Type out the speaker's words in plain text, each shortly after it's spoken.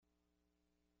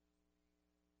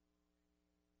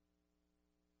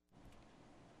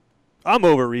I'm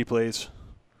over replays.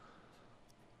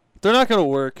 They're not going to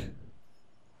work.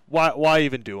 Why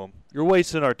even do them? You're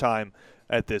wasting our time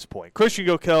at this point. Christian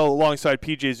Gokel alongside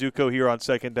PJ Zuko here on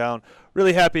second down.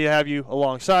 Really happy to have you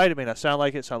alongside. It may not sound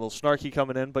like it. Sound a little snarky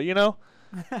coming in. But,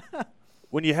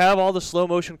 when you have all the slow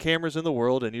motion cameras in the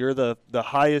world and you're the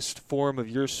highest form of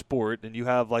your sport and you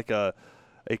have like a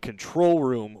control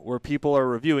room where people are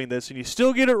reviewing this and you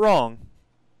still get it wrong,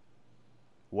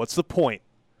 what's the point?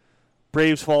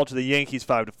 Braves fall to the Yankees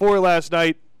 5-4 last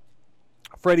night.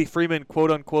 Freddie Freeman,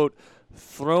 quote-unquote,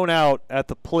 thrown out at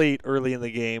the plate early in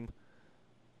the game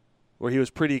where he was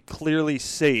pretty clearly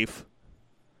safe.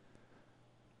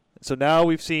 So now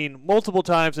we've seen multiple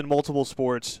times in multiple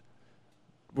sports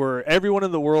where everyone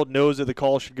in the world knows that the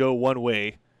call should go one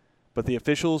way, but the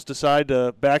officials decide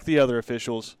to back the other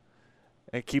officials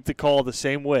and keep the call the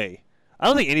same way. I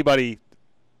don't think anybody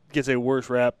gets a worse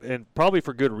rap, and probably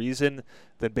for good reason,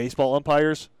 than baseball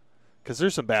umpires, because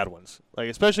there's some bad ones, like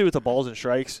especially with the balls and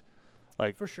strikes,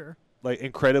 like for sure, like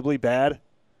incredibly bad.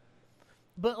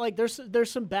 But like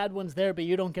there's some bad ones there, but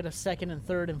you don't get a second and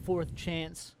third and fourth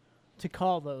chance to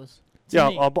call those. Yeah,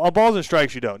 on balls and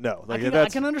strikes you don't. No, like I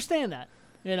can understand that,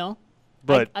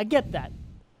 but I get that.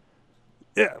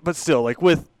 Yeah, but still, like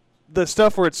with the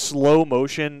stuff where it's slow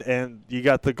motion and you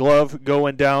got the glove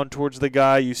going down towards the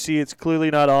guy, you see it's clearly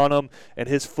not on him, and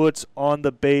his foot's on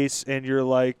the base, and you're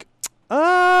like,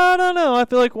 I don't know. I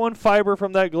feel like one fiber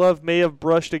from that glove may have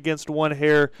brushed against one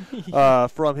hair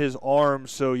from his arm.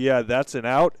 So, yeah, that's an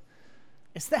out.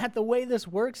 Is that the way this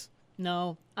works?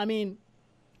 No. I mean,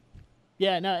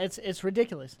 yeah, no, it's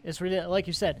ridiculous. It's ridiculous. Like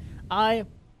you said, I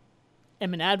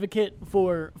am an advocate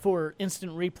for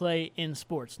instant replay in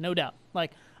sports, no doubt.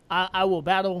 Like, I will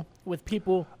battle with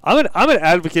people. I'm an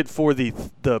advocate for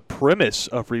the premise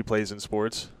of replays in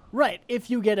sports. Right, if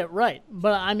you get it right.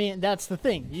 But, I mean, that's the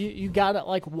thing. You got to,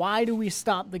 like, why do we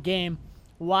stop the game?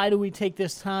 Why do we take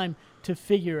this time to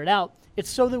figure it out? It's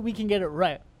so that we can get it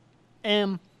right.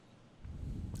 And,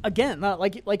 again,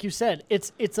 like you said,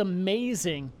 it's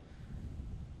amazing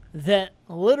that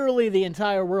literally the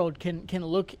entire world can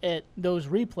look at those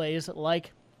replays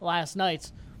like last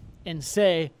night's and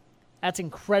say, that's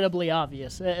incredibly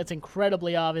obvious. It's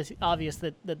incredibly obvious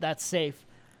that that's safe.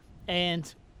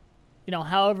 And,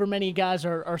 however many guys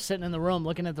are sitting in the room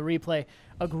looking at the replay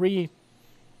agree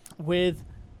with,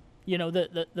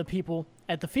 the people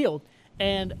at the field.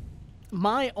 And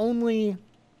my only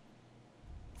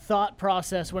thought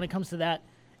process when it comes to that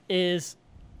is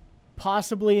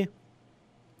possibly,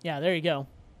 yeah, there you go.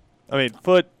 I mean,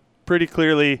 foot pretty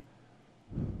clearly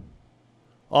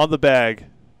on the bag.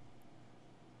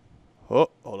 Oh,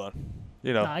 hold on.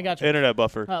 I got you. Internet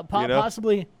buffer.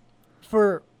 Possibly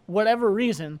for whatever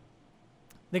reason,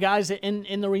 the guys in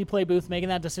the replay booth making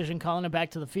that decision, calling it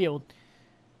back to the field,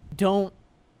 don't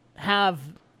have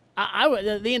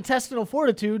the intestinal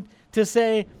fortitude to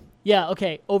say, yeah,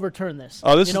 okay, overturn this.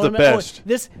 Oh, this is the best.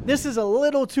 This is a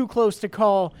little too close to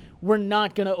call. We're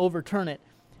not going to overturn it.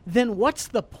 Then what's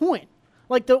the point?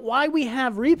 Like, why we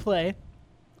have replay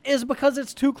is because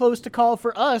it's too close to call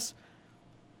for us,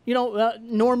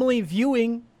 normally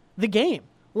viewing the game.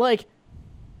 Like,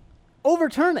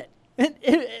 overturn it.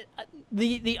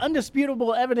 The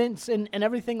undisputable evidence and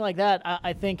everything like that,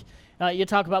 I think you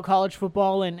talk about college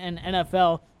football and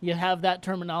NFL, you have that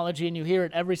terminology and you hear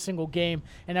it every single game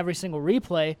and every single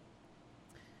replay.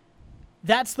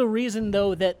 That's the reason,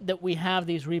 though, that we have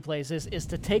these replays is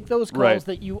to take those calls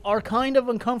that you are kind of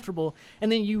uncomfortable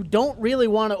and then you don't really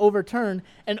want to overturn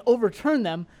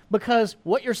them because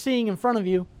what you're seeing in front of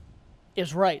you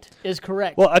is right, is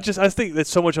correct. Well, I think that's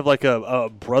so much of like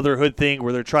a brotherhood thing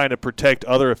where they're trying to protect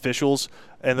other officials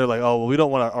and they're like, oh, well, we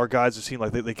don't want our guys to seem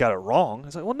like they got it wrong.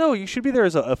 It's like, well, no, you should be there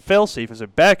as a fail-safe, as a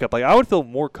backup. Like, I would feel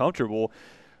more comfortable,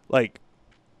 like,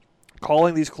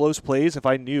 calling these close plays if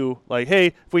I knew, like, hey,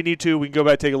 if we need to, we can go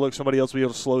back, take a look, somebody else will be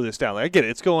able to slow this down. Like, I get it.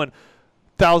 It's going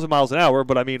 1,000 miles an hour,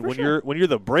 but, I mean, when you're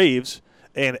the Braves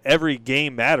and every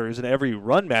game matters and every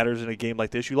run matters in a game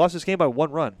like this, you lost this game by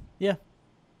one run. Yeah.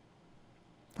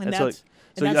 And so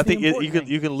I think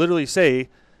you can literally say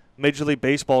Major League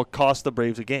Baseball cost the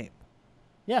Braves a game.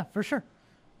 Yeah, for sure.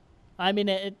 I mean,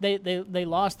 they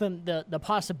lost them the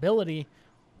possibility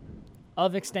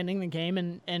of extending the game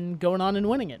and going on and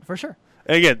winning it, for sure.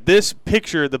 And again, this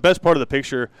picture, the best part of the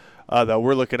picture that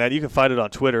we're looking at, you can find it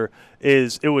on Twitter,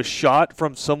 is it was shot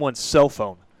from someone's cell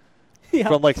phone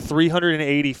from like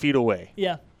 380 feet away.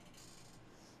 Yeah.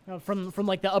 From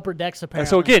like the upper decks, apparently. And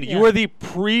so again, you are the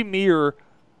premier.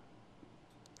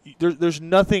 There's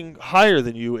nothing higher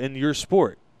than you in your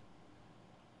sport.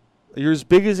 You're as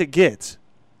big as it gets.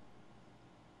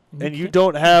 and you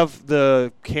don't have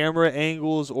the camera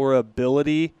angles or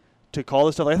ability to call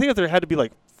this stuff. I think if there had to be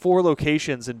like 4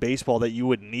 locations in baseball that you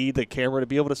would need the camera to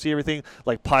be able to see everything,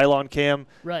 like pylon cam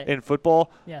in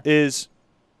football, is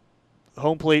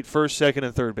home plate, first, second,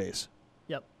 and third base.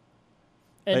 Yep.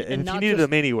 And if you needed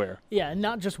them anywhere. Yeah, and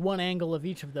not just one angle of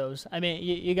each of those. I mean,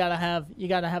 you gotta have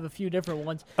a few different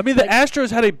ones. I mean, the Astros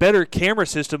had a better camera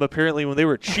system apparently when they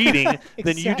were cheating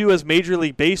than you do as Major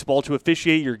League Baseball to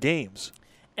officiate your games.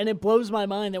 And it blows my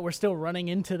mind that we're still running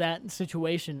into that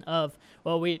situation of,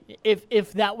 well,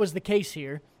 if that was the case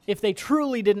here, if they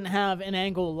truly didn't have an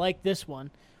angle like this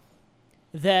one,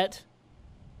 that,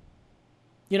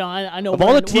 I know. Of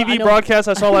all the TV broadcasts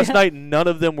I saw last night, none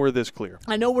of them were this clear.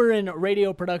 I know we're in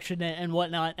radio production and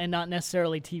whatnot and not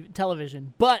necessarily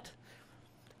television, but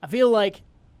I feel like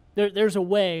there's a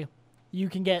way you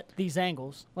can get these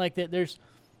angles. Like that there's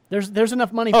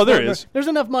enough money. There's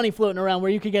enough money floating around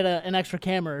where you could get an extra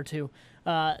camera or two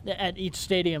at each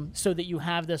stadium so that you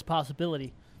have this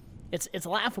possibility. It's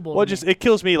laughable. Well, it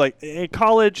kills me. Like in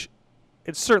college,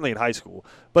 it's certainly in high school,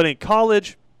 but in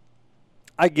college,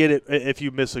 I get it if you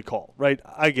miss a call, right?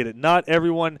 I get it. Not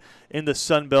everyone in the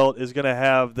Sun Belt is going to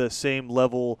have the same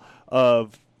level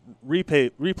of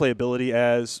replayability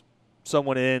as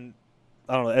someone in,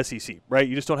 I don't know, SEC, right?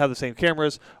 You just don't have the same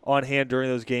cameras on hand during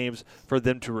those games for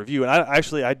them to review. And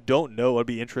I don't know. I'd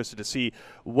be interested to see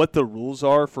what the rules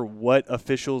are for what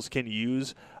officials can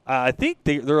use. I think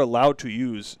they're allowed to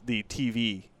use the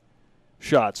TV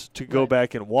shots to go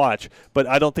back and watch, but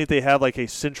I don't think they have like a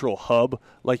central hub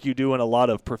like you do in a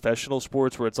lot of professional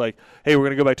sports where it's like, hey, we're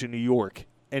going to go back to New York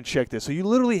and check this. So you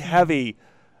literally have a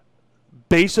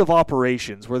base of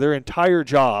operations where their entire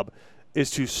job is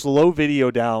to slow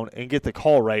video down and get the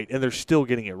call right, and they're still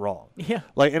getting it wrong. Yeah.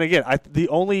 Like, and again, the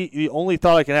only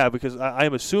thought I can have, because I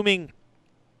am assuming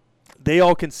they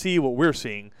all can see what we're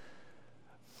seeing,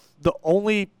 the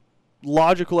only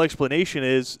logical explanation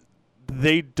is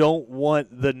they don't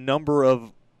want the number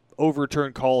of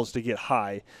overturned calls to get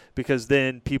high, because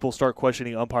then people start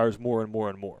questioning umpires more and more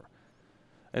and more.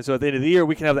 And so at the end of the year,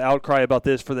 we can have the outcry about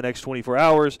this for the next 24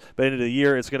 hours, but at the end of the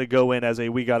year, it's going to go in as a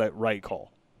we got it right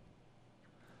call.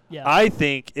 Yeah. I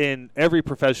think in every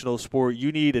professional sport,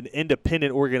 you need an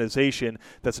independent organization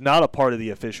that's not a part of the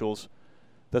officials,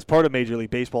 that's part of Major League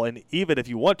Baseball, and even if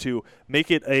you want to,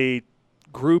 make it a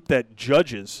group that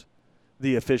judges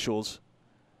the officials,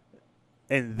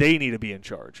 and they need to be in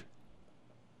charge.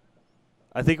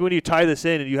 I think when you tie this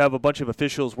in and you have a bunch of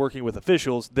officials working with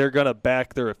officials, they're going to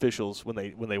back their officials when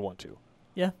they want to.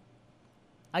 Yeah.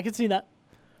 I can see that.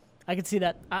 I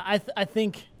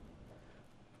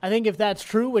think if that's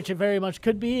true, which it very much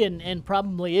could be and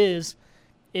probably is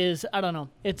I don't know.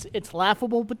 It's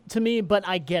laughable to me, but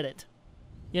I get it.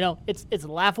 It's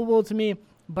laughable to me,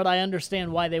 but I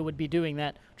understand why they would be doing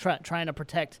that, trying to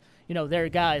protect, their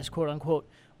guys, quote unquote.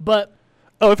 But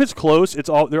if it's close,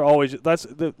 they're always that's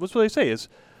what they say is,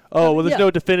 there's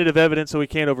no definitive evidence, so we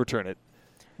can't overturn it.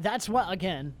 That's why,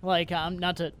 again,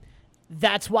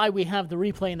 that's why we have the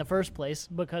replay in the first place,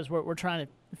 because we're trying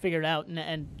to figure it out,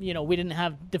 and we didn't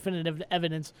have definitive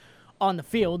evidence on the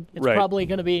field. It's probably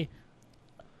going to be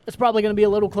a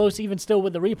little close even still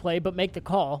with the replay, but make the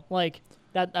call. Like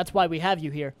that's why we have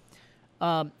you here.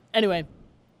 Anyway,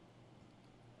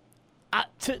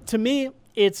 to me,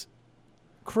 it's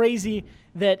crazy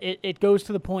that it goes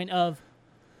to the point of,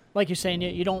 like you're saying,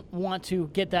 you don't want to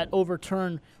get that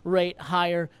overturn rate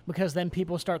higher, because then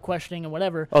people start questioning and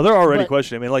whatever. Oh, they're already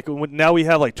questioning. I mean, now we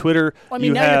have like Twitter.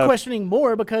 You're questioning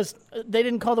more because they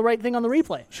didn't call the right thing on the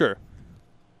replay. Sure.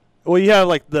 Well, you have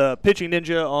like the Pitching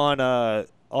Ninja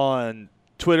on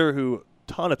Twitter, who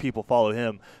a ton of people follow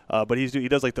him, but he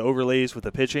does like the overlays with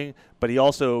the pitching, but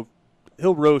he'll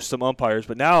roast some umpires.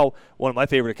 But now one of my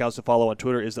favorite accounts to follow on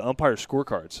Twitter is the umpire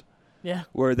scorecards. Yeah.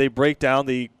 Where they break down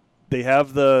they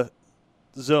have the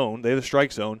zone, they have the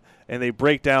strike zone, and they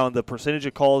break down the percentage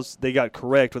of calls they got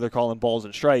correct when they're calling balls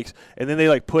and strikes, and then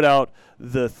they put out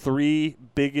the 3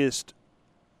 biggest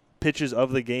pitches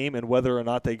of the game and whether or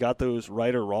not they got those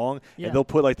right or wrong, and they'll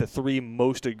put the 3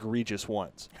 most egregious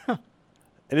ones.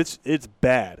 And it's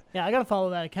bad. Yeah, I got to follow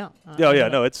that account.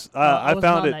 No, it's I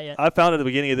found it at the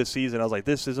beginning of this season. I was like,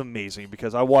 this is amazing,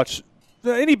 because I watch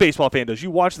any baseball fan does.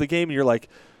 You watch the game and you're like,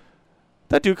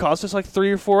 that dude cost us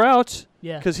 3 or 4 outs.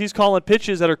 Yeah. Because he's calling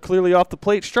pitches that are clearly off the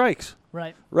plate strikes.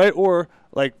 Right. Right? Or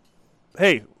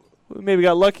hey, we maybe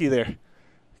got lucky there,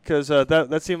 because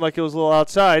that seemed like it was a little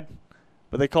outside,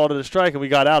 but they called it a strike and we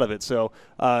got out of it. So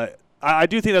I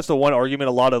do think that's the one argument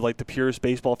a lot of the purist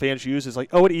baseball fans use is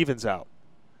it evens out.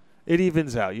 It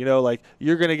evens out. Like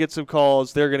you're going to get some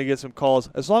calls, they're going to get some calls.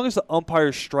 As long as the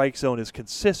umpire's strike zone is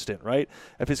consistent, right?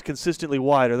 If it's consistently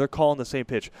wide or they're calling the same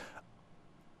pitch.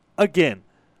 Again,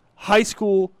 high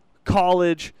school,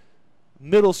 college,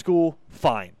 middle school,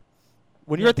 fine.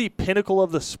 When you're at the pinnacle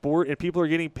of the sport and people are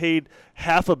getting paid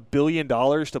 $500 million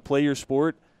to play your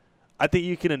sport, I think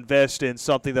you can invest in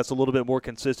something that's a little bit more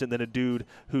consistent than a dude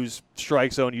whose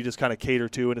strike zone you just kind of cater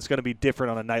to, and it's going to be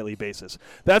different on a nightly basis.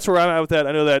 That's where I'm at with that.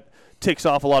 I know that ticks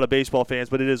off a lot of baseball fans,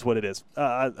 but it is what it is.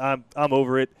 I'm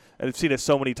over it. I've seen it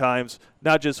so many times,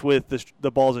 not just with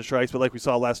the balls and strikes, but like we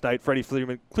saw last night, Freddie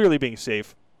Freeman clearly being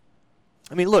safe.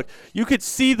 I mean, look, you could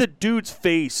see the dude's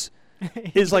face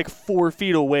is like 4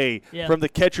 feet away from the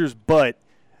catcher's butt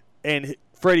and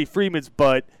Freddie Freeman's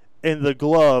butt and the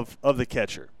glove of the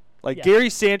catcher. Gary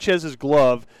Sanchez's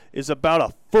glove is about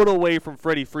a foot away from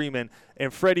Freddie Freeman,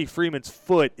 and Freddie Freeman's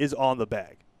foot is on the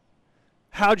bag.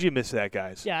 How'd you miss that,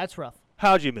 guys? Yeah, that's rough.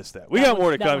 How'd you miss that? We got more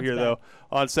to come here, though,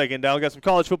 on Second Down. We got some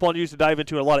college football news to dive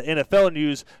into and a lot of NFL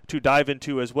news to dive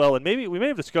into as well. And maybe we may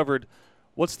have discovered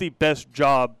what's the best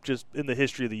job just in the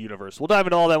history of the universe. We'll dive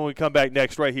into all that when we come back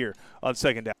next right here on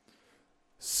Second Down.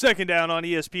 Second Down on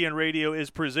ESPN Radio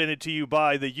is presented to you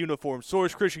by the Uniform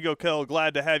Source. Christian Gokel,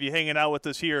 glad to have you hanging out with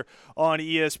us here on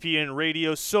ESPN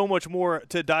Radio. So much more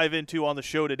to dive into on the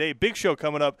show today. Big show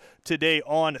coming up today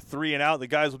on 3 and Out. The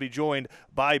guys will be joined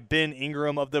by Ben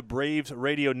Ingram of the Braves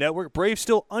Radio Network. Braves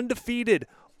still undefeated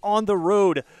on the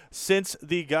road since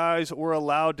the guys were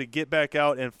allowed to get back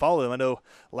out and follow them. I know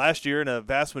last year in a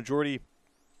vast majority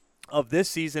of this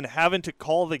season having to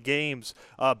call the games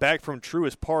back from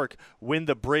Truist Park when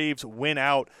the Braves went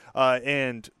out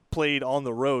and played on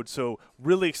the road. So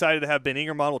really excited to have Ben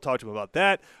Ingram on. We'll talk to him about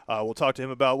that. We'll talk to him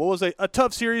about what was a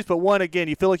tough series, but one, again,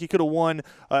 you feel like you could have won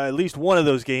at least one of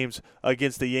those games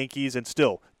against the Yankees, and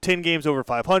still 10 games over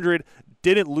 500.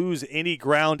 Didn't lose any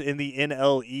ground in the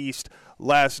NL East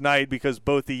last night because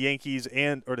both the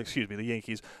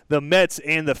Mets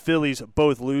and the Phillies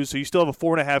both lose. So you still have a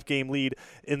 4.5 game lead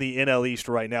in the NL East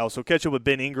right now. So catch up with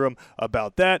Ben Ingram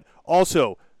about that.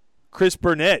 Also, Chris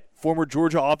Burnett, former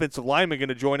Georgia offensive lineman, going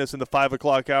to join us in the 5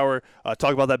 o'clock hour.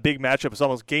 Talk about that big matchup. It's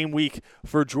almost game week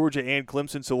for Georgia and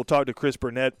Clemson. So we'll talk to Chris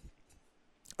Burnett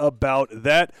about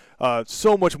that.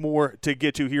 So much more to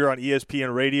get to here on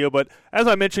ESPN Radio. But as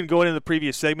I mentioned going into the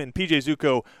previous segment, PJ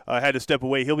Zuko had to step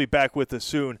away. He'll be back with us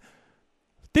soon.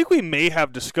 I think we may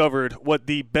have discovered what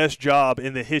the best job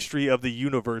in the history of the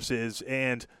universe is.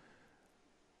 And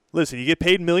listen, you get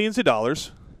paid millions of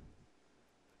dollars.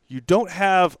 You don't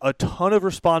have a ton of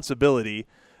responsibility.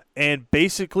 And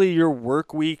basically your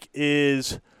work week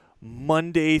is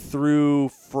Monday through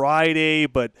Friday,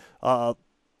 but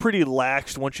pretty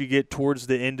laxed once you get towards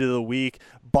the end of the week.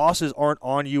 Bosses aren't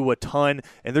on you a ton,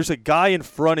 and there's a guy in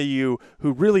front of you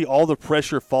who really all the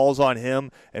pressure falls on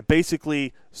him, and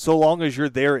basically so long as you're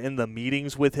there in the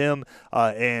meetings with him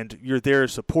and you're there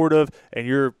supportive and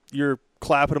you're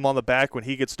clapping him on the back when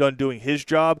he gets done doing his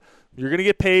job, you're going to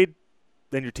get paid,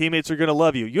 and your teammates are going to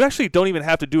love you. You actually don't even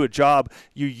have to do a job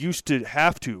you used to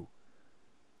have to.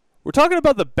 We're talking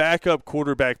about the backup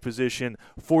quarterback position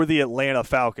for the Atlanta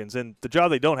Falcons, and the job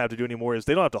they don't have to do anymore is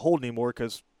they don't have to hold anymore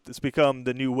because it's become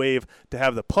the new wave to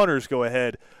have the punters go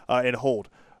ahead and hold.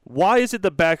 Why is it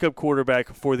the backup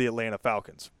quarterback for the Atlanta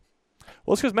Falcons?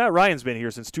 Well, it's because Matt Ryan's been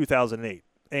here since 2008,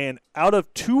 and out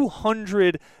of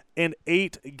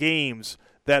 208 games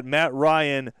that Matt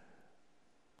Ryan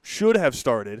should have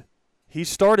started, he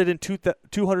started in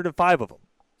 205 of them.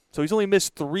 So he's only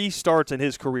missed 3 starts in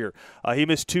his career. He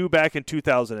missed 2 back in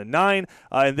 2009,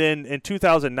 and then in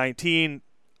 2019,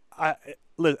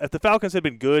 if the Falcons had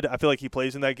been good, I feel like he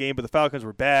plays in that game, but the Falcons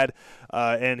were bad,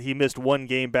 and he missed 1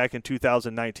 game back in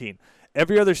 2019.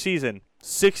 Every other season,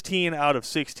 16 out of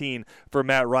 16 for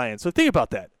Matt Ryan. So think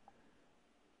about that.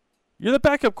 You're the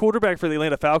backup quarterback for the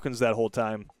Atlanta Falcons that whole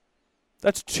time.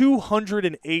 That's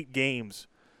 208 games.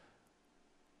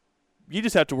 You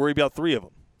just have to worry about 3 of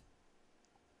them.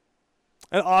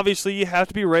 And obviously, you have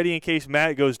to be ready in case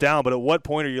Matt goes down. But at what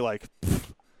point are you like,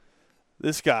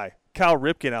 this guy, Cal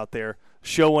Ripken out there,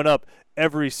 showing up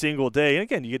every single day? And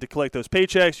again, you get to collect those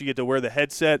paychecks. You get to wear the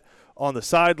headset on the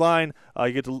sideline.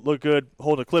 You get to look good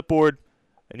holding a clipboard.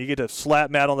 And you get to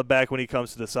slap Matt on the back when he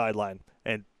comes to the sideline.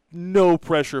 And no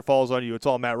pressure falls on you. It's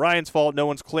all Matt Ryan's fault. No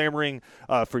one's clamoring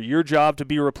for your job to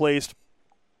be replaced.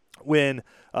 When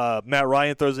Matt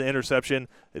Ryan throws an interception,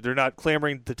 they're not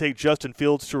clamoring to take Justin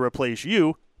Fields to replace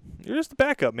you. You're just the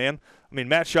backup, man. I mean,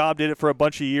 Matt Schaub did it for a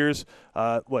bunch of years.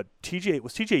 Was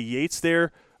TJ Yates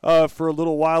there for a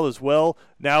little while as well.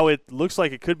 Now it looks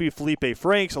like it could be Felipe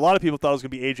Franks. A lot of people thought it was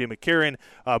going to be A.J. McCarron,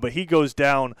 but he goes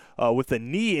down with a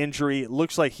knee injury. It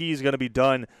looks like he's going to be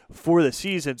done for the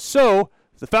season. So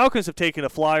the Falcons have taken a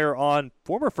flyer on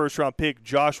former first-round pick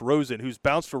Josh Rosen, who's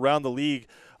bounced around the league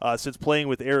since playing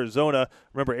with Arizona.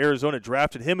 Remember, Arizona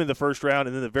drafted him in the first round,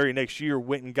 and then the very next year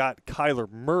went and got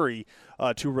Kyler Murray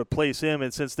to replace him.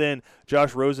 And since then,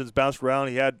 Josh Rosen's bounced around.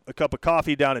 He had a cup of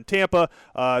coffee down in Tampa,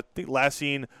 I think last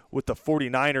seen with the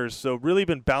 49ers. So really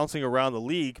been bouncing around the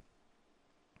league.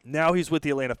 Now he's with the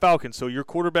Atlanta Falcons. So your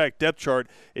quarterback depth chart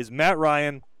is Matt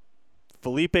Ryan,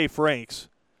 Felipe Franks,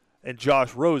 and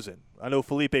Josh Rosen. I know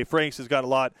Felipe Franks has got a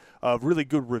lot of really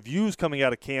good reviews coming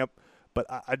out of camp, but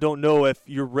I don't know if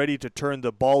you're ready to turn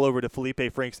the ball over to Felipe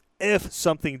Franks if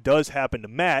something does happen to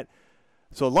Matt.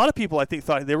 So a lot of people, I think,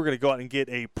 thought they were going to go out and get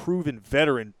a proven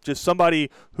veteran, just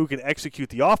somebody who can execute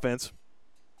the offense.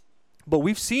 But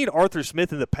we've seen Arthur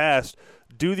Smith in the past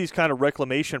do these kind of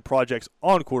reclamation projects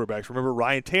on quarterbacks. Remember,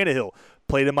 Ryan Tannehill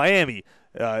played in Miami.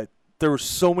 There were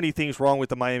so many things wrong with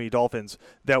the Miami Dolphins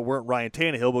that weren't Ryan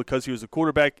Tannehill. Because he was a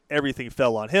quarterback, everything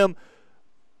fell on him.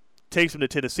 Takes him to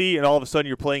Tennessee, and all of a sudden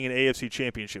you're playing in AFC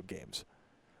championship games.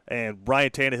 And Ryan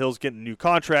Tannehill's getting a new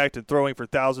contract and throwing for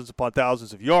thousands upon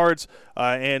thousands of yards.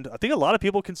 And I think a lot of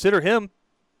people consider him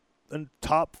a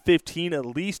top 15 at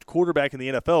least quarterback in the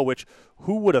NFL, which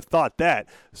who would have thought that?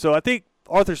 So I think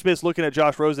Arthur Smith's looking at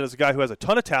Josh Rosen as a guy who has a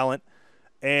ton of talent,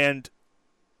 and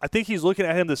I think he's looking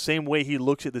at him the same way he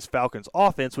looks at this Falcons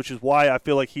offense, which is why I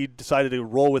feel like he decided to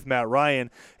roll with Matt Ryan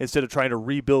instead of trying to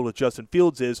rebuild with Justin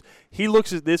Fields. He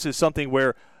looks at this as something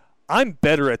where I'm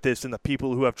better at this than the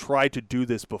people who have tried to do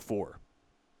this before.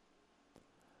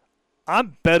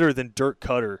 I'm better than Dirk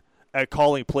Cutter at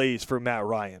calling plays for Matt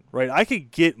Ryan, right? I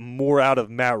could get more out of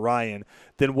Matt Ryan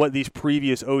than what these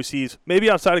previous OCs,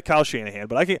 maybe outside of Kyle Shanahan,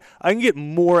 but I can get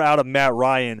more out of Matt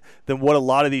Ryan than what a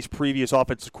lot of these previous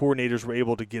offensive coordinators were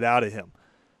able to get out of him.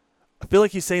 I feel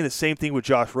like he's saying the same thing with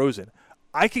Josh Rosen.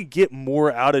 I could get more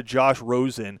out of Josh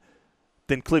Rosen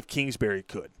than Cliff Kingsbury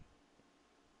could.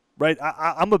 Right?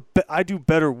 I do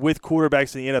better with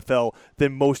quarterbacks in the NFL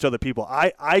than most other people.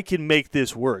 I can make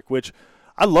this work, which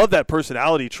I love that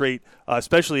personality trait,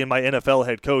 especially in my NFL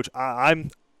head coach.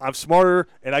 I'm smarter,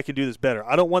 and I can do this better.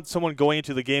 I don't want someone going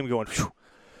into the game going, phew,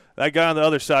 that guy on the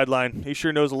other sideline, he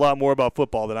sure knows a lot more about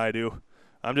football than I do.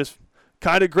 I'm just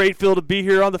kind of grateful to be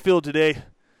here on the field today.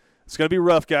 It's going to be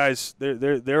rough, guys.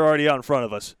 They're already out in front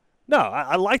of us. No,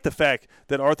 I like the fact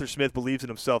that Arthur Smith believes in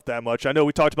himself that much. I know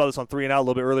we talked about this on 3 and Out a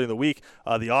little bit earlier in the week,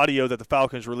 the audio that the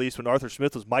Falcons released when Arthur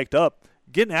Smith was mic'd up,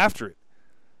 getting after it.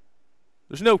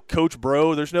 There's no coach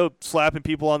bro. There's no slapping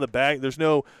people on the back. There's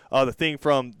no the thing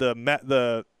from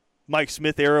the Mike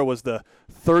Smith era was the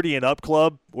 30 and up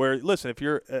club where, listen, if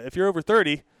you're over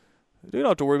 30, you don't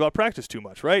have to worry about practice too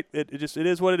much, right? It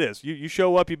is what it is. You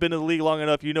show up, you've been in the league long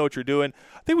enough, you know what you're doing.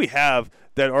 I think we have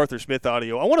that Arthur Smith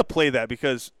audio. I want to play that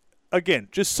because, again,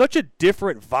 just such a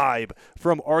different vibe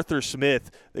from Arthur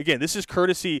Smith. Again, this is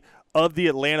courtesy of the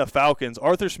Atlanta Falcons.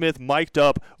 Arthur Smith mic'd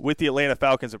up with the Atlanta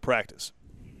Falcons at practice.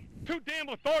 Too damn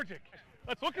lethargic.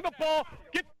 Let's look at the ball,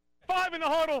 get 5 in the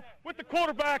huddle with the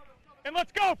quarterback, and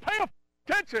let's go. Pay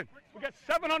attention. We got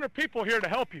 700 people here to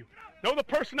help you. Know the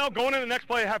personnel going in the next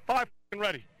play. Have 5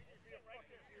 ready.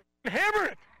 Hammer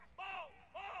it.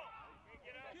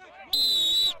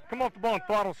 Come off the ball and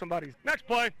throttle somebody. Next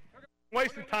play.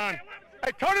 Wasting time. Hey,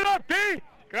 turn it up, D.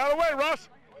 Get out of the way, Russ.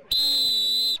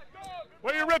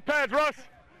 Where are your rib pads, Russ?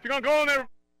 If you're going to go in there and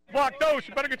block those,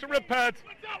 you better get your rib pads.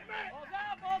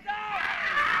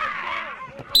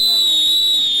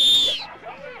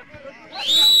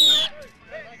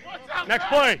 Next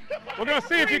play. We're going to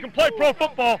see if you can play pro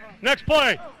football. Next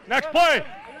play. Next play.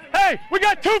 Hey, we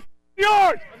got 2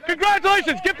 yards.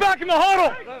 Congratulations. Get back in the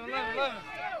huddle.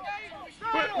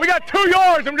 We got 2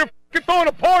 yards and we're throwing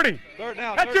a party.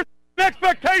 That's your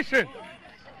expectation.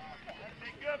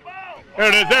 There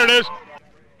it is. There it is.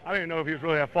 I didn't know if he was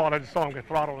really at fault. I just saw him get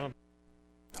throttled him.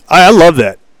 I love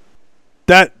that.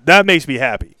 That makes me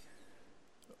happy.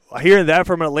 Hearing that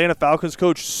from an Atlanta Falcons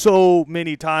coach, so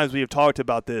many times we have talked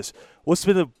about this. What's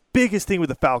been the biggest thing with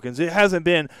the Falcons? It hasn't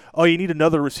been, oh, you need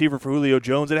another receiver for Julio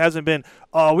Jones. It hasn't been,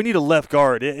 oh, we need a left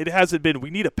guard. It hasn't been, we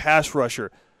need a pass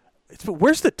rusher.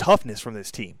 Where's the toughness from this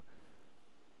team?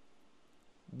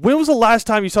 When was the last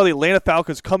time you saw the Atlanta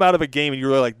Falcons come out of a game and you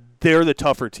were like, they're the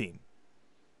tougher team?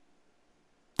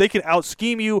 They can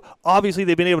out-scheme you. Obviously,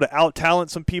 they've been able to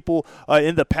out-talent some people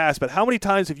in the past. But how many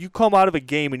times have you come out of a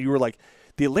game and you were like,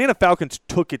 the Atlanta Falcons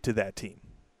took it to that team?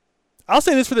 I'll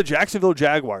say this for the Jacksonville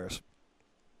Jaguars.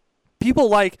 people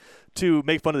like to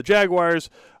make fun of the Jaguars.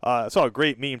 I saw a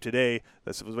great meme today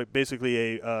that was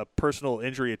basically a personal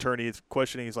injury attorney. It's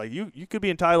questioning. He's like, you could be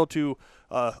entitled to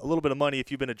a little bit of money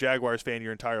if you've been a Jaguars fan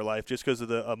your entire life just because of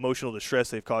the emotional distress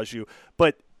they've caused you.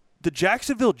 But the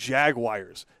Jacksonville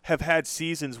Jaguars have had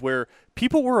seasons where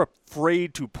people were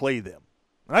afraid to play them.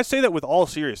 And I say that with all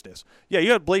seriousness. Yeah,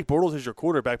 you had Blake Bortles as your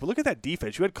quarterback, but look at that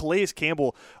defense. You had Calais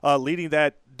Campbell leading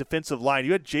that defensive line.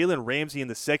 You had Jalen Ramsey in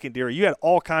the secondary. You had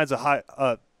all kinds of high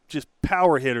just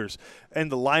power hitters in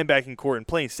the linebacking court and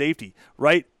playing safety,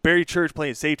 right? Barry Church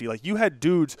playing safety. Like, you had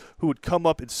dudes who would come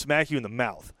up and smack you in the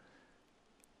mouth.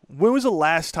 When was the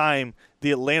last time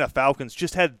the Atlanta Falcons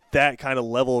just had that kind of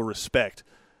level of respect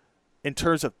in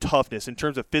terms of toughness, in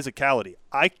terms of physicality?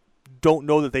 I don't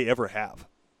know that they ever have,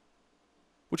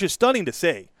 which is stunning to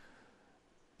say.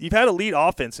 You've had elite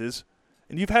offenses,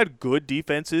 and you've had good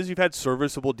defenses. You've had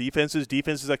serviceable defenses,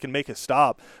 defenses that can make a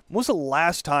stop. When was the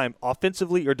last time,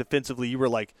 offensively or defensively, you were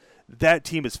like, that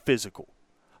team is physical?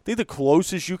 I think the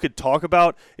closest you could talk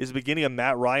about is the beginning of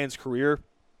Matt Ryan's career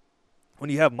when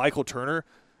you have Michael Turner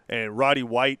and Roddy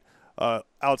White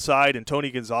outside and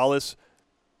Tony Gonzalez.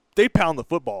 They pound the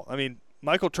football. I mean,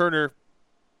 Michael Turner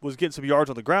was getting some yards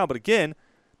on the ground, but again,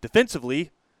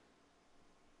 defensively,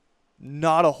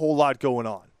 not a whole lot going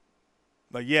on.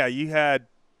 Like, yeah, you had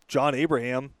John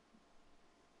Abraham,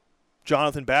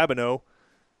 Jonathan Babineau.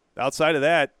 Outside of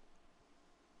that,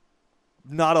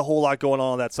 not a whole lot going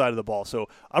on that side of the ball. So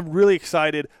I'm really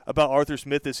excited about Arthur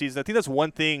Smith this season. I think that's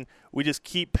one thing we just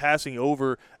keep passing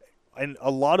over. And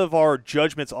a lot of our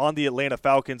judgments on the Atlanta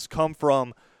Falcons come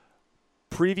from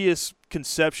previous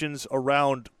conceptions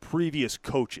around previous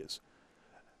coaches.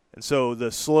 And so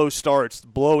the slow starts,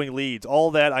 blowing leads, all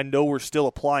that I know we're still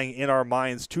applying in our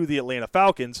minds to the Atlanta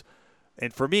Falcons.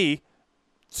 And for me,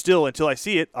 still, until I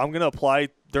see it, I'm going to apply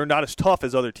they're not as tough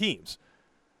as other teams.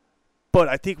 But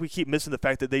I think we keep missing the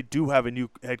fact that they do have a new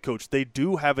head coach. They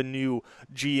do have a new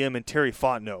GM in Terry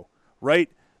Fontenot, right?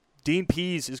 Dean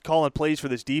Pease is calling plays for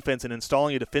this defense and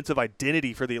installing a defensive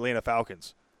identity for the Atlanta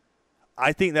Falcons.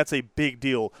 I think that's a big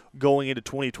deal going into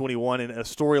 2021 and a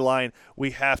storyline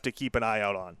we have to keep an eye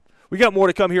out on. We got more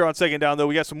to come here on Second Down, though.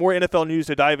 We got some more NFL news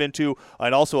to dive into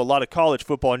and also a lot of college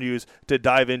football news to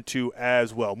dive into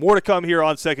as well. More to come here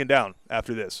on Second Down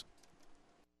after this.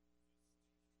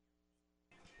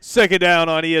 Second Down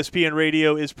on ESPN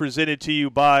Radio is presented to you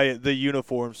by the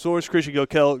Uniform Source. Christian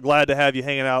Gokel, glad to have you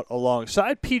hanging out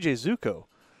alongside PJ Zuko.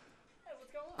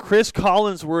 Chris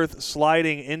Collinsworth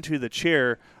sliding into the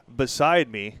chair beside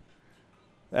me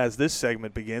as this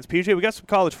segment begins. PJ, we got some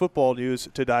college football news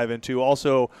to dive into.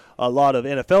 Also, a lot of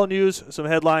NFL news, some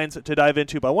headlines to dive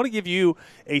into. But I want to give you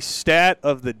a stat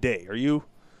of the day. Are you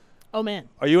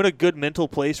in a good mental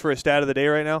place for a stat of the day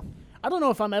right now? I don't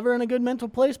know if I'm ever in a good mental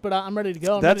place, but I'm ready to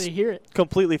go. I'm ready to hear it.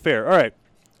 Completely fair. All right.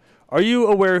 Are you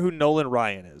aware who Nolan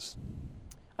Ryan is?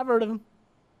 I've heard of him.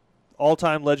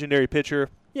 All-time legendary pitcher.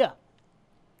 Yeah.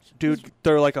 Dude,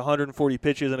 throw like 140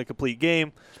 pitches in a complete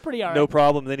game. It's pretty all right. No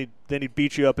problem. Then he'd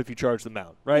beat you up if you charged the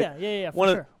mound, right? Yeah. One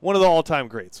of the all-time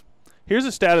greats. Here's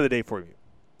a stat of the day for you.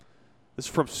 This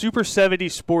is from Super 70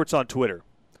 Sports on Twitter.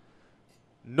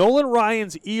 Nolan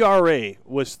Ryan's ERA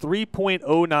was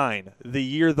 3.09 the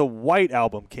year the White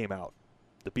Album came out.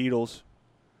 The Beatles.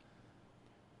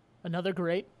 Another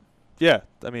great. Yeah,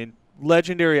 I mean,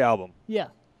 legendary album. Yeah.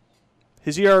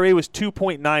 His ERA was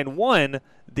 2.91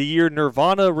 the year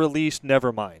Nirvana released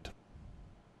Nevermind.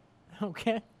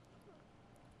 Okay.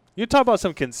 You talk about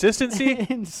some consistency?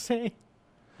 Insane.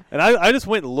 And I just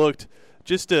went and looked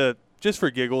just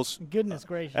for giggles. Goodness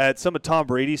gracious. At some of Tom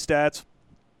Brady's stats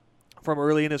from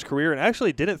early in his career, and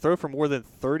actually didn't throw for more than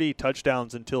 30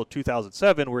 touchdowns until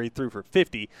 2007, where he threw for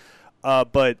 50.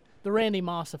 But the Randy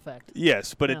Moss effect.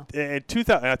 Yes, but in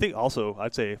 2000, I think also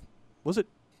I'd say, was it?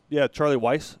 Yeah, Charlie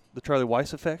Weiss, the Charlie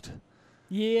Weiss effect.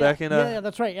 Yeah, back in yeah,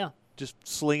 that's right. Yeah, just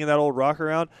slinging that old rock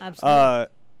around. Absolutely.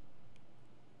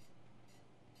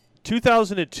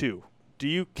 2002. Do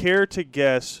you care to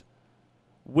guess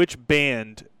which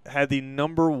band had the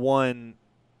number one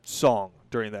song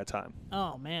during that time?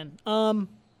 Oh man.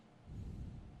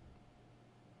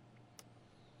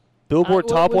 Billboard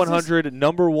Top 100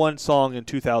 number one song in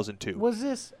 2002. Was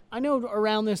this? I know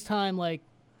around this time, like,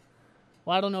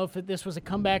 well, I don't know if this was a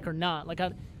comeback or not. Like,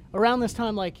 around this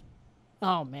time, like,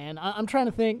 oh man, I'm trying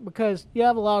to think because you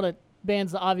have a lot of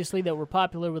bands that obviously that were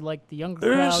popular with like the younger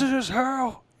crowd. This is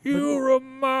how you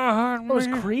remind me. Was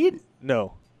Creed?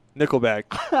 No, Nickelback.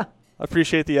 I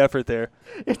appreciate the effort there.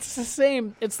 It's the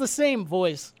same. It's the same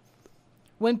voice.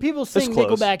 When people sing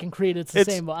close. Nickelback and Creed, it's the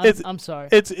same. I'm sorry.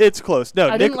 It's close. No,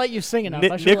 I didn't let you sing enough.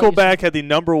 Nickelback had the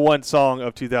number one song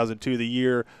of 2002, the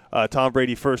year Tom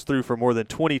Brady first threw for more than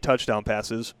 20 touchdown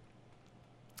passes.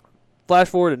 Flash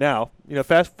forward to now.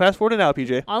 Fast forward to now,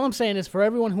 PJ. All I'm saying is for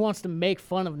everyone who wants to make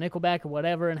fun of Nickelback or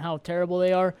whatever and how terrible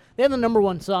they are, they had the number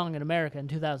one song in America in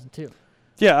 2002.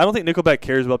 Yeah, I don't think Nickelback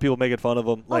cares about people making fun of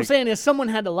them. All I'm saying is someone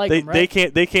had to like them, right?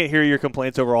 They can't hear your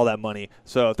complaints over all that money.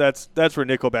 So that's where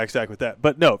Nickelback's at with that.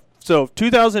 But no, so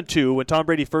 2002, when Tom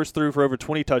Brady first threw for over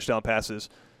 20 touchdown passes,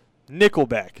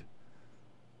 Nickelback,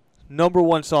 number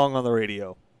one song on the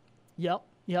radio. Yep.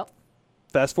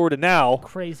 Fast forward to now.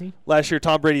 Crazy. Last year,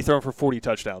 Tom Brady thrown for 40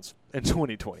 touchdowns in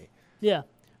 2020. Yeah,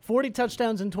 40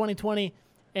 touchdowns in 2020.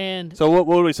 And so what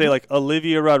would we say, like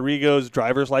Olivia Rodrigo's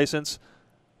driver's license?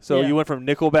 So you went from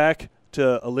Nickelback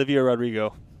to Olivia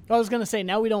Rodrigo. I was going to say,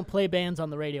 now we don't play bands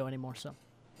on the radio anymore, so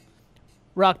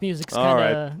rock music's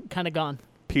kind of gone.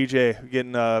 PJ,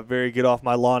 getting very get off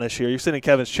my lawn-ish here. You're sitting in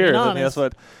Kevin's chair. I mean,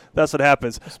 that's what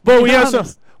happens. But we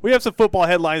have some football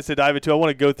headlines to dive into. I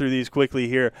want to go through these quickly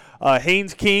here.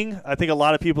 Haynes King, I think a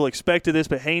lot of people expected this,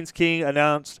 but Haynes King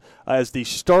announced as the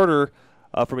starter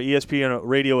from an ESPN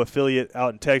radio affiliate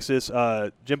out in Texas.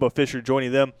 Jimbo Fisher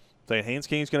joining them, saying Haynes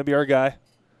King's going to be our guy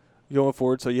going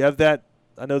forward. So you have that.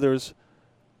 I know there's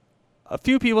a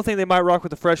few people think they might rock with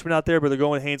the freshman out there, but they're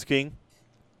going with Haynes King.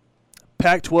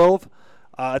 Pac-12,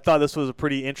 I thought this was a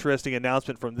pretty interesting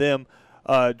announcement from them.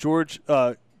 George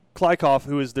Klikoff,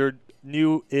 who is their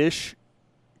new-ish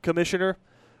commissioner,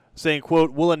 saying,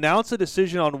 quote, "We'll announce a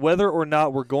decision on whether or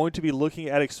not we're going to be looking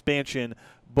at expansion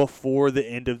before the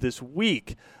end of this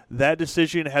week. That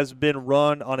decision has been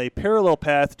run on a parallel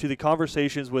path to the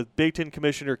conversations with Big Ten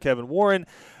Commissioner Kevin Warren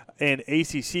and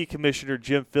ACC Commissioner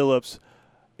Jim Phillips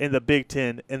in the Big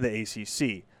Ten and the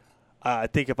ACC. I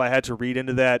think if I had to read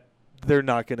into that, they're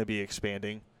not going to be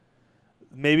expanding.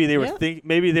 Maybe they were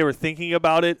thinking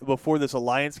about it before this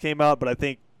alliance came out, but I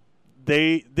think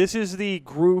this is the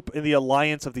group in the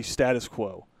alliance of the status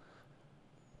quo.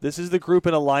 This is the group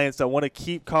and alliance that want to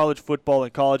keep college football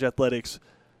and college athletics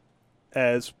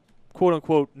as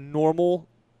quote-unquote normal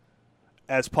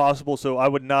as possible, so I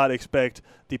would not expect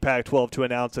the Pac-12 to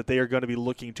announce that they are going to be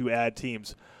looking to add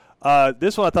teams.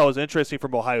 This one I thought was interesting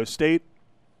from Ohio State.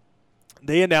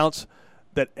 They announced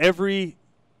that every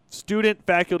student,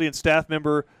 faculty, and staff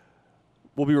member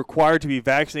will be required to be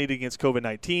vaccinated against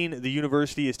COVID-19. The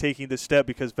university is taking this step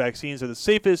because vaccines are the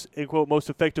safest and, quote, most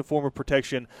effective form of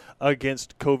protection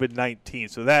against COVID-19.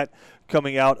 So that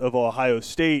coming out of Ohio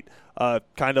State,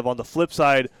 kind of on the flip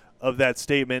side of that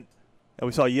statement. And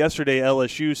we saw yesterday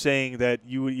LSU saying that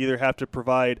you would either have to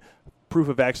provide proof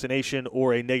of vaccination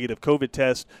or a negative COVID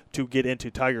test to get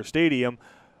into Tiger Stadium.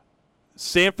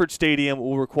 Sanford Stadium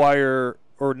will require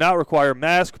or not require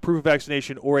mask, proof of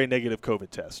vaccination, or a negative COVID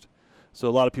test. So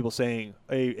a lot of people saying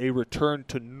a return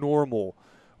to normal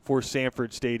for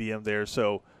Sanford Stadium there.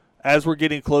 So as we're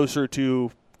getting closer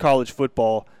to college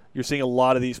football, you're seeing a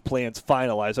lot of these plans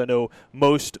finalized. I know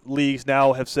most leagues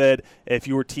now have said if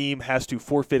your team has to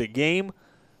forfeit a game,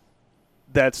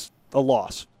 that's a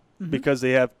loss. Mm-hmm. Because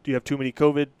you have too many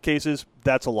COVID cases,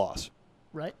 that's a loss.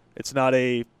 Right. It's not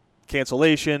a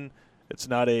cancellation. It's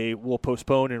not a we'll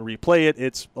postpone and replay it.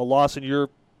 It's a loss in your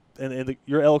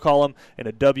L column and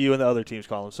a W in the other team's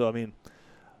column. So, I mean,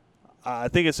 I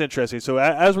think it's interesting. So,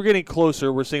 as we're getting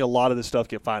closer, we're seeing a lot of this stuff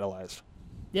get finalized.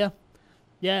 Yeah.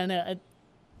 Yeah, and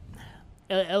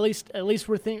at least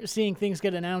we're seeing things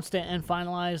get announced and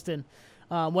finalized.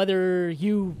 And whether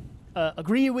you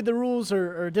agree with the rules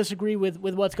or disagree with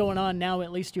what's going on now,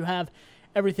 at least you have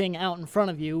everything out in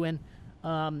front of you. And,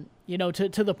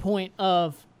 to the point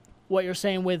of what you're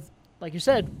saying with, like you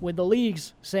said, with the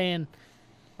leagues saying,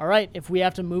 all right, if we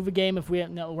have to move a game, we're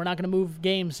not going to move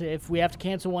games. If we have to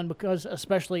cancel one because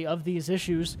especially of these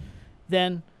issues,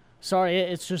 then, sorry,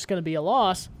 it's just going to be a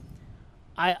loss.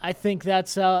 I think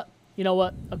that's, a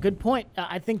good point.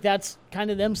 I think that's kind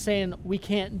of them saying we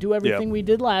can't do everything we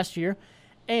did last year.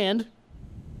 And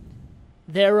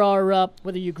there are,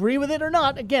 whether you agree with it or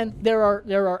not, again, there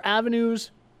are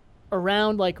avenues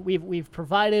around, like we've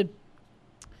provided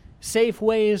safe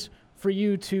ways for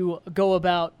you to go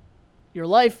about your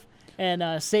life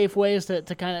and safe ways to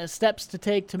kind of steps to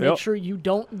take to make sure you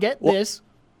don't get this.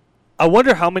 I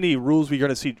wonder how many rules we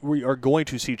are going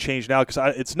to see change now,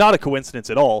 because it's not a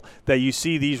coincidence at all that you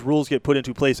see these rules get put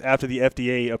into place after the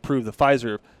FDA approved the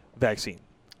Pfizer vaccine.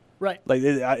 Right. Like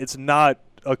it's not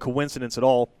a coincidence at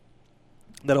all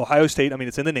that Ohio State, I mean,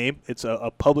 it's in the name, it's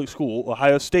a public school.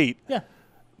 Ohio State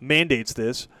mandates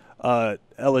this.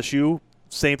 LSU,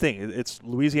 same thing. It's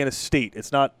Louisiana State.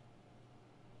 It's not.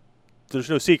 There's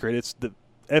no secret. It's the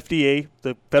FDA,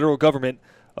 the federal government,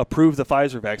 approved the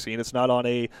Pfizer vaccine. It's not on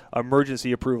a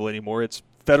emergency approval anymore. It's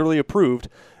federally approved.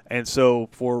 And so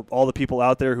for all the people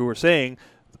out there who are saying,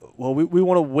 well, we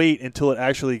want to wait until it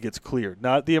actually gets cleared,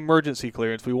 not the emergency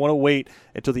clearance. We want to wait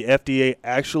until the FDA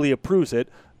actually approves it.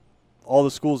 All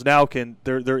the schools now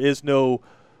there is no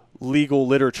legal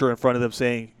literature in front of them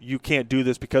saying you can't do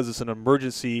this because it's an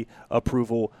emergency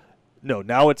approval. No,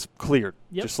 now it's cleared.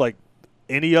 Yep. Just like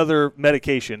any other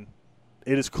medication,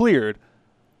 it is cleared.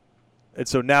 And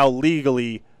so now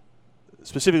legally,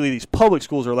 specifically these public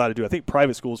schools are allowed to do it. I think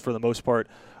private schools for the most part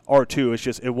are too. It's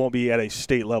just it won't be at a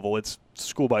state level. It's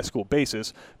school by school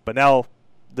basis. But now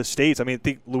the states, I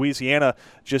think Louisiana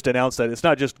just announced that it's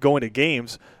not just going to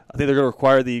games. I think they're going to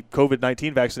require the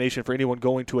COVID-19 vaccination for anyone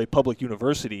going to a public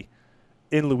university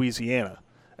in Louisiana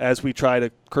as we try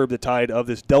to curb the tide of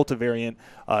this Delta variant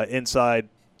inside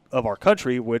of our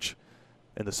country, which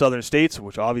in the southern states,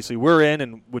 which obviously we're in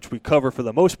and which we cover for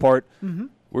the most part,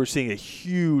 we're seeing a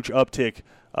huge uptick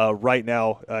right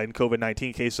now in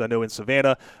COVID-19 cases. I know in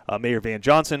Savannah, Mayor Van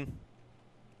Johnson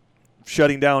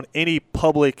shutting down any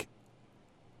public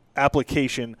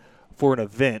application for an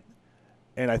event.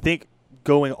 And I think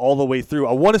going all the way through,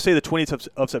 I want to say the 20th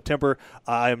of September,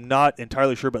 I'm not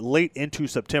entirely sure, but late into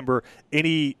September,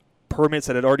 any permits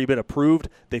that had already been approved,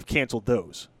 they've canceled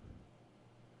those.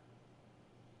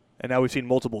 And now we've seen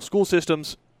multiple school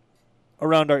systems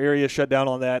around our area shut down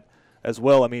on that as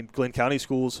well. Glenn County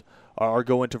schools are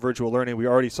going to virtual learning. We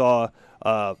already saw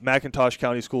McIntosh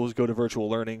County schools go to virtual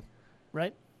learning.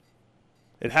 Right.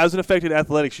 It hasn't affected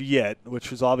athletics yet,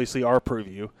 which is obviously our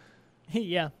purview.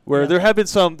 Yeah. Where there have been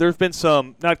some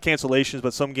not cancellations,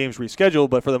 but some games rescheduled.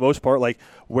 But for the most part, like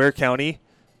Ware County,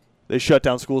 they shut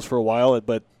down schools for a while,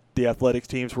 but the athletics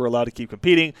teams were allowed to keep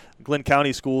competing. Glenn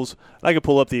County schools, I can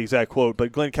pull up the exact quote,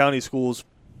 but Glenn County schools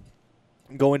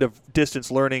go into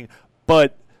distance learning,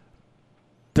 but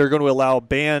they're going to allow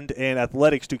band and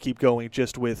athletics to keep going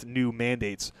just with new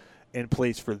mandates in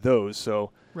place for those.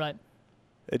 So right.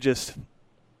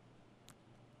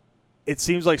 It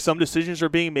seems like some decisions are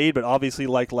being made, but obviously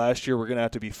like last year, we're going to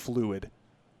have to be fluid.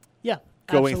 Yeah,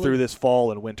 going absolutely. through this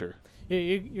fall and winter.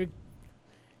 You're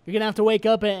going to have to wake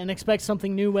up and expect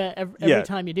something new every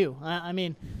time you do.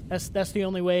 That's the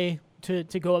only way to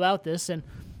go about this. And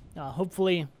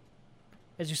hopefully,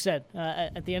 as you said,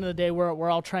 at the end of the day, we're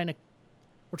all trying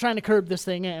to curb this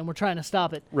thing and we're trying to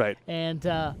stop it. Right. And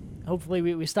hopefully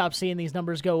we stop seeing these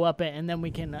numbers go up and then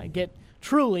we can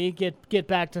get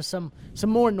back to some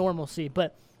more normalcy.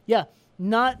 But yeah,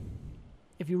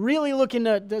 if you really look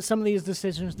into some of these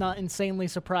decisions, not insanely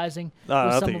surprising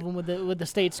with some of them with the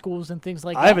state schools and things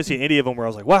like that. I haven't seen any of them where I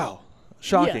was like, wow,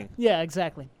 shocking. Yeah,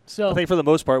 exactly. So I think for the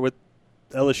most part with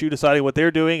LSU deciding what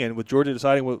they're doing and with Georgia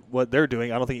deciding what they're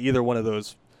doing, I don't think either one of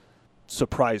those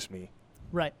surprised me.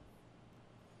 Right.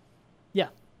 Yeah.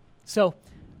 So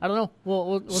I don't know.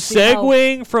 We'll see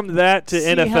segueing from that to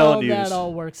NFL how news. That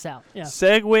all works out. Yeah.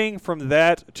 Segueing from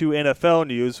that to NFL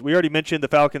news, we already mentioned the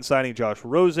Falcons signing Josh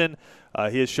Rosen.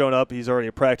 He has shown up. He's already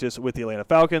in practice with the Atlanta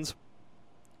Falcons.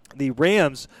 The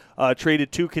Rams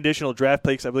traded 2 conditional draft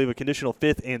picks, I believe a conditional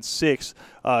 5th and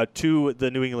 6th, to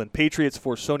the New England Patriots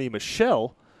for Sony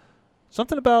Michel.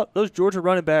 Something about those Georgia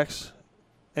running backs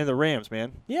and the Rams,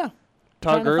 man. Yeah.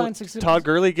 Todd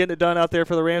Gurley getting it done out there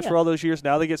for the Rams for all those years.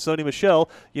 Now they get Sony Michel.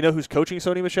 You know who's coaching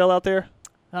Sony Michel out there?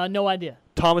 No idea.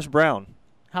 Thomas Brown.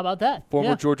 How about that?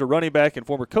 Former Georgia running back and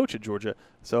former coach at Georgia.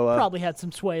 So probably had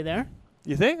some sway there.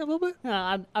 You think a little bit?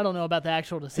 I don't know about the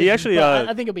actual decision. He actually,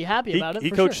 I think he'll be happy about it.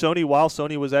 He coached Sony while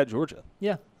Sony was at Georgia.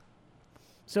 Yeah.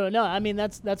 So no,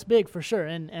 that's big for sure,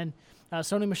 and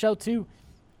Sony Michel too.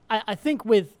 I think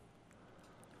with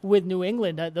New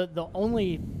England, the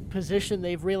only position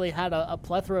they've really had a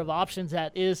plethora of options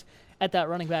at is at that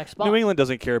running back spot. New England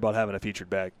doesn't care about having a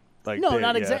featured back.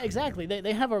 Exactly.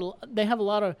 They have a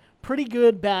lot of pretty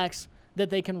good backs that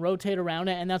they can rotate around,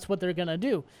 and that's what they're gonna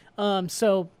do.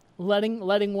 So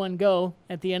letting one go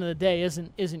at the end of the day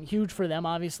isn't huge for them.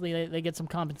 Obviously, they get some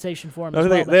compensation for him.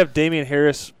 They have Damian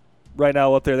Harris right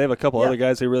now up there. They have a couple other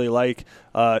guys they really like.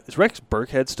 Is Rex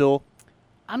Burkhead still?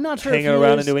 I'm not sure hanging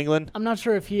around in New England. I'm not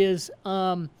sure if he is.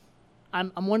 I'm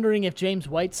wondering if James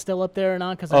White's still up there or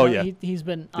not because he's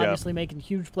been obviously making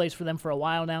huge plays for them for a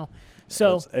while now.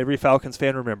 So every Falcons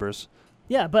fan remembers.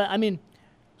 Yeah, but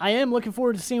I am looking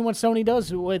forward to seeing what Sony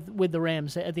does with the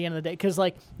Rams at the end of the day because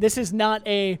this is not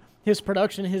his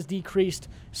production has decreased,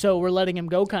 so we're letting him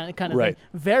go kind of thing.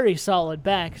 Very solid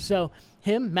back. So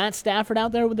Matt Stafford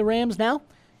out there with the Rams now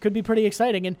could be pretty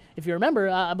exciting. And if you remember,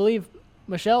 I believe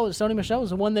Sony Michel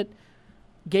was the one that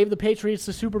gave the Patriots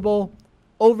the Super Bowl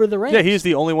over the Rams. Yeah, he's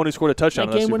the only one who scored a touchdown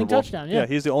in that Super game-winning Bowl. touchdown, yeah.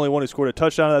 He's the only one who scored a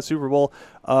touchdown in that Super Bowl.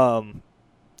 I'm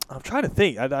trying to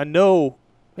think. I know.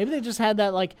 Maybe they just had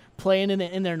that like playing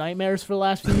in their nightmares for the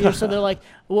last few years. So they're like,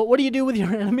 what do you do with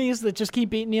your enemies that just keep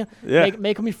beating you? Yeah.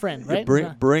 Make them your friend, right?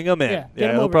 Bring him in. Yeah, get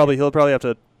him he'll over probably have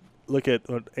to look at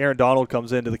when Aaron Donald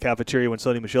comes into the cafeteria when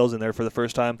Sonny Michel's in there for the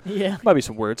first time. Yeah. Might be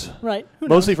some words. Right. Who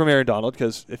Mostly knows? from Aaron Donald,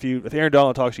 because if Aaron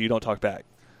Donald talks to you, you don't talk back.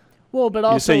 Well, but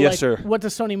also, say, "Yes, like, sir." what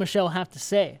does Sonny Michel have to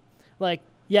say? Like,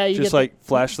 yeah, you Just get like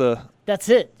flash the that's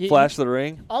it. the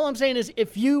ring. All I'm saying is,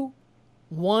 if you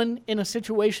won in a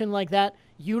situation like that,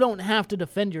 you don't have to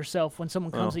defend yourself when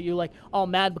someone comes at you like all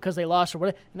mad because they lost or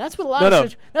whatever. And that's what a lot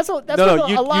of that's what a lot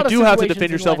you of do have to situations defend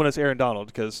in yourself life. when it's Aaron Donald,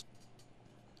 because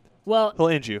Well, he'll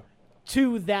end you.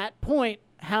 to that point,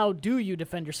 how do you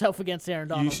defend yourself against Aaron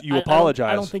Donald? You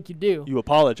apologize. I don't think you do. You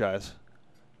apologize.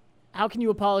 How can you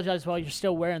apologize while you're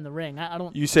still wearing the ring? I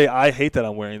don't. You say, "I hate that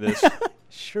I'm wearing this.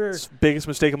 Sure. It's the biggest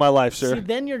mistake of my life, sir." See,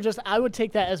 then I would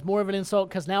take that as more of an insult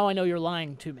because now I know you're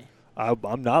lying to me.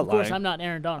 I'm not Of course, lying. I'm not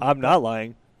Aaron Donald. I'm not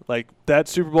lying. Like, that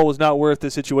Super Bowl was not worth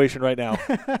this situation right now.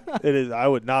 It is. I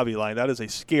would not be lying. That is a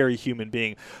scary human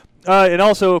being. And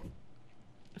also,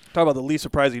 talk about the least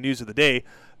surprising news of the day.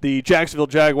 The Jacksonville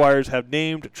Jaguars have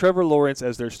named Trevor Lawrence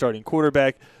as their starting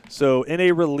quarterback. So in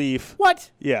a relief,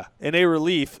 in a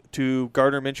relief to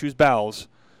Gardner Minshew's bowels,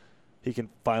 he can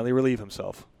finally relieve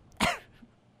himself.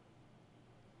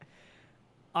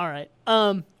 All right.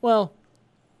 Well,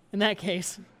 in that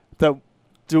case,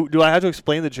 Do I have to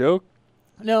explain the joke?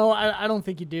 no, I don't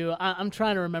think you do. I'm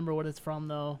trying to remember what it's from,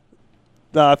 though.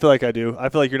 No, I feel like I do. I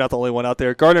feel like you're not the only one out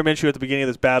there. Gardner Minshew at the beginning of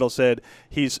this battle said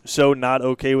he's so not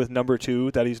okay with number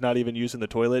 2 that he's not even using the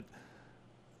toilet.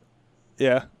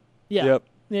 Yeah. Yeah. Yep.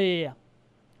 Yeah.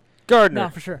 Gardner. No,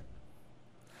 for sure.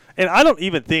 And I don't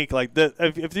even think, like,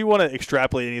 if you want to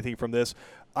extrapolate anything from this,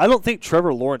 I don't think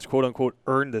Trevor Lawrence, quote-unquote,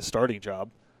 earned the starting job.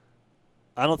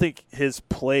 I don't think his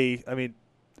play, I mean,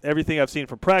 everything I've seen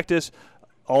from practice,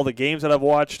 all the games that I've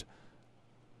watched,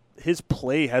 his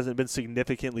play hasn't been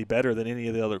significantly better than any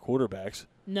of the other quarterbacks.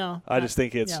 No. I just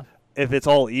think if it's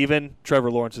all even, Trevor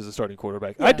Lawrence is the starting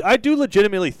quarterback. Yeah. I do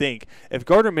legitimately think if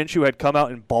Gardner Minshew had come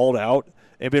out and balled out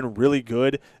and been really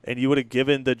good, and you would have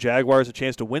given the Jaguars a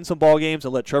chance to win some ball games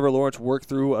and let Trevor Lawrence work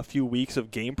through a few weeks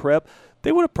of game prep,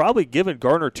 they would have probably given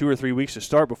Gardner 2 or 3 weeks to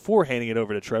start before handing it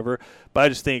over to Trevor. But I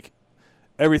just think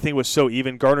everything was so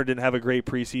even. Gardner didn't have a great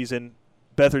preseason.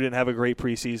 Beathard didn't have a great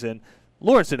preseason.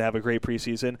 Lawrence didn't have a great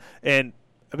preseason. And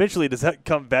eventually, does that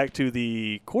come back to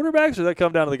the quarterbacks, or does that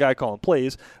come down to the guy calling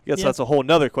plays? I guess that's a whole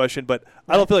nother question. But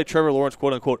I don't feel like Trevor Lawrence,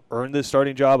 quote-unquote, earned this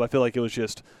starting job. I feel like it was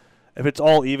just, if it's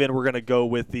all even, we're going to go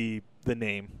with the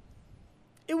name.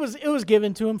 It was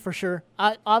given to him for sure.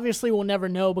 Obviously, we'll never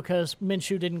know because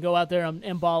Minshew didn't go out there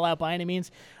and ball out by any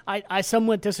means. I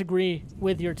somewhat disagree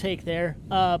with your take there.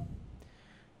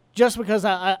 Just because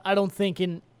I don't think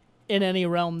in any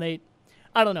realm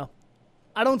I don't know.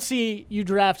 I don't see you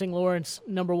drafting Lawrence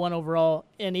number 1 overall,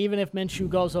 and even if Minshew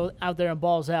goes out there and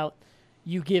balls out,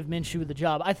 you give Minshew the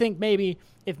job. I think maybe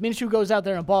if Minshew goes out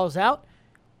there and balls out,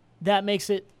 that makes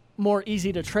it more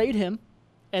easy to trade him,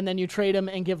 and then you trade him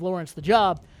and give Lawrence the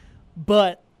job.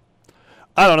 But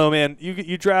I don't know, man.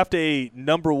 You draft a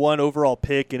number 1 overall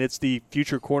pick, and it's the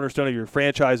future cornerstone of your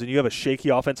franchise, and you have a shaky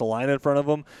offensive line in front of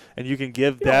them, and you can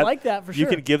give don't like that for you sure.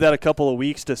 can give that a couple of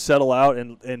weeks to settle out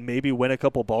and maybe win a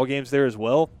couple ball games there as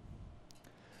well.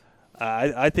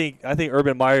 I think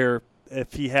Urban Meyer,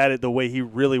 if he had it the way he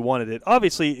really wanted it,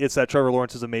 obviously it's that Trevor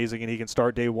Lawrence is amazing and he can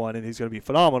start day 1 and he's going to be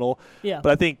phenomenal. Yeah.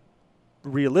 But I think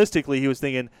realistically he was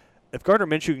thinking, if Gardner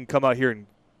Minshew can come out here and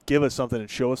give us something and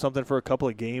show us something for a couple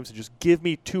of games and just give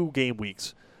me 2 game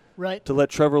weeks right. to let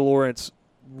Trevor Lawrence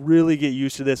really get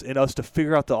used to this and us to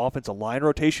figure out the offensive line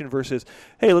rotation versus,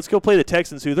 hey, let's go play the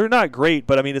Texans, who they're not great,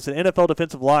 but I mean, it's an NFL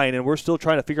defensive line and we're still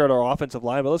trying to figure out our offensive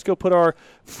line, but let's go put our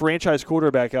franchise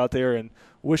quarterback out there and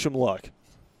wish him luck.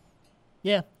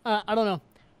 Yeah, I don't know.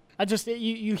 I just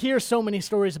you hear so many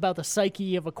stories about the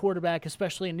psyche of a quarterback,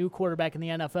 especially a new quarterback in the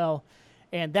NFL,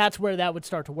 and that's where that would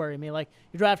start to worry me. Like,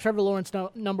 you draft Trevor Lawrence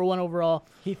number 1 overall.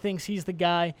 He thinks he's the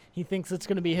guy. He thinks it's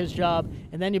going to be his job.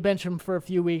 And then you bench him for a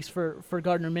few weeks for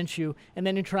Gardner Minshew, and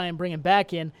then you try and bring him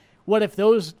back in. What if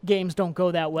those games don't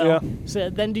go that well? Yeah. So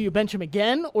then do you bench him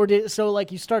again? Or you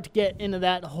start to get into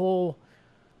that whole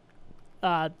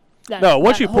once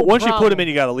you put problem. him in,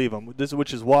 you got to leave him.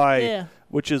 Which is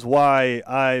why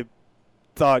I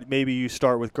thought maybe you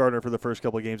start with Gardner for the first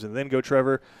couple of games and then go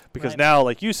Trevor, because now,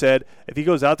 like you said, if he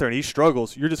goes out there and he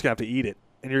struggles, you're just going to have to eat it,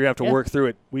 and you're going to have to work through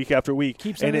it week after week.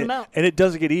 Keep sending him out. And it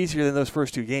doesn't get easier than those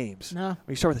first 2 games. No.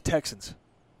 You start with the Texans.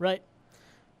 Right.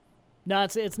 No,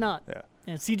 it's not. Yeah.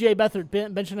 And C.J. Beathard,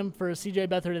 benching him for C.J.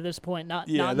 Beathard at this point, not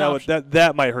an option.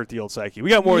 that might hurt the old psyche. We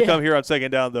got more to come here on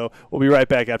Second Down, though. We'll be right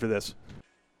back after this.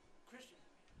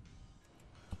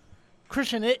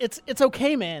 Christian, it's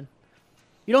okay, man.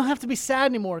 You don't have to be sad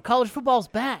anymore. College football's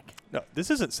back. No, this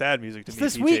isn't sad music to me,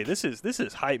 this PJ. week. This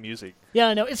is hype music. Yeah,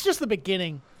 I know. It's just the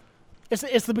beginning.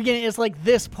 It's the beginning. It's like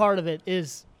this part of it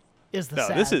is the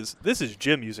sad. This is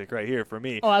gym music right here for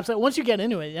me. Oh, absolutely. Once you get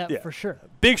into it, yeah, for sure.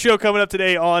 Big show coming up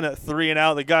today on 3 and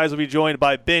Out. The guys will be joined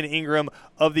by Ben Ingram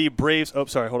of the Braves. Oh,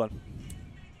 sorry, hold on.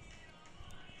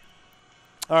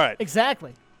 All right.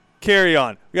 Exactly. Carry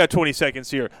on. We got 20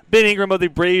 seconds here. Ben Ingram of the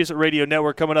Braves Radio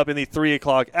Network coming up in the 3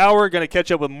 o'clock hour. Going to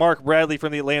catch up with Mark Bradley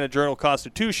from the Atlanta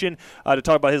Journal-Constitution to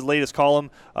talk about his latest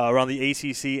column around the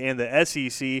ACC and the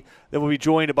SEC. Then we'll be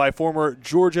joined by former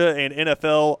Georgia and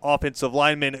NFL offensive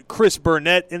lineman Chris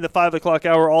Burnett in the 5 o'clock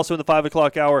hour. Also in the 5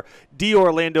 o'clock hour, D.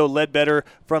 Orlando Ledbetter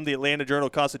from the Atlanta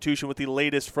Journal-Constitution with the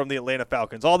latest from the Atlanta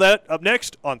Falcons. All that up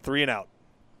next on 3 and Out.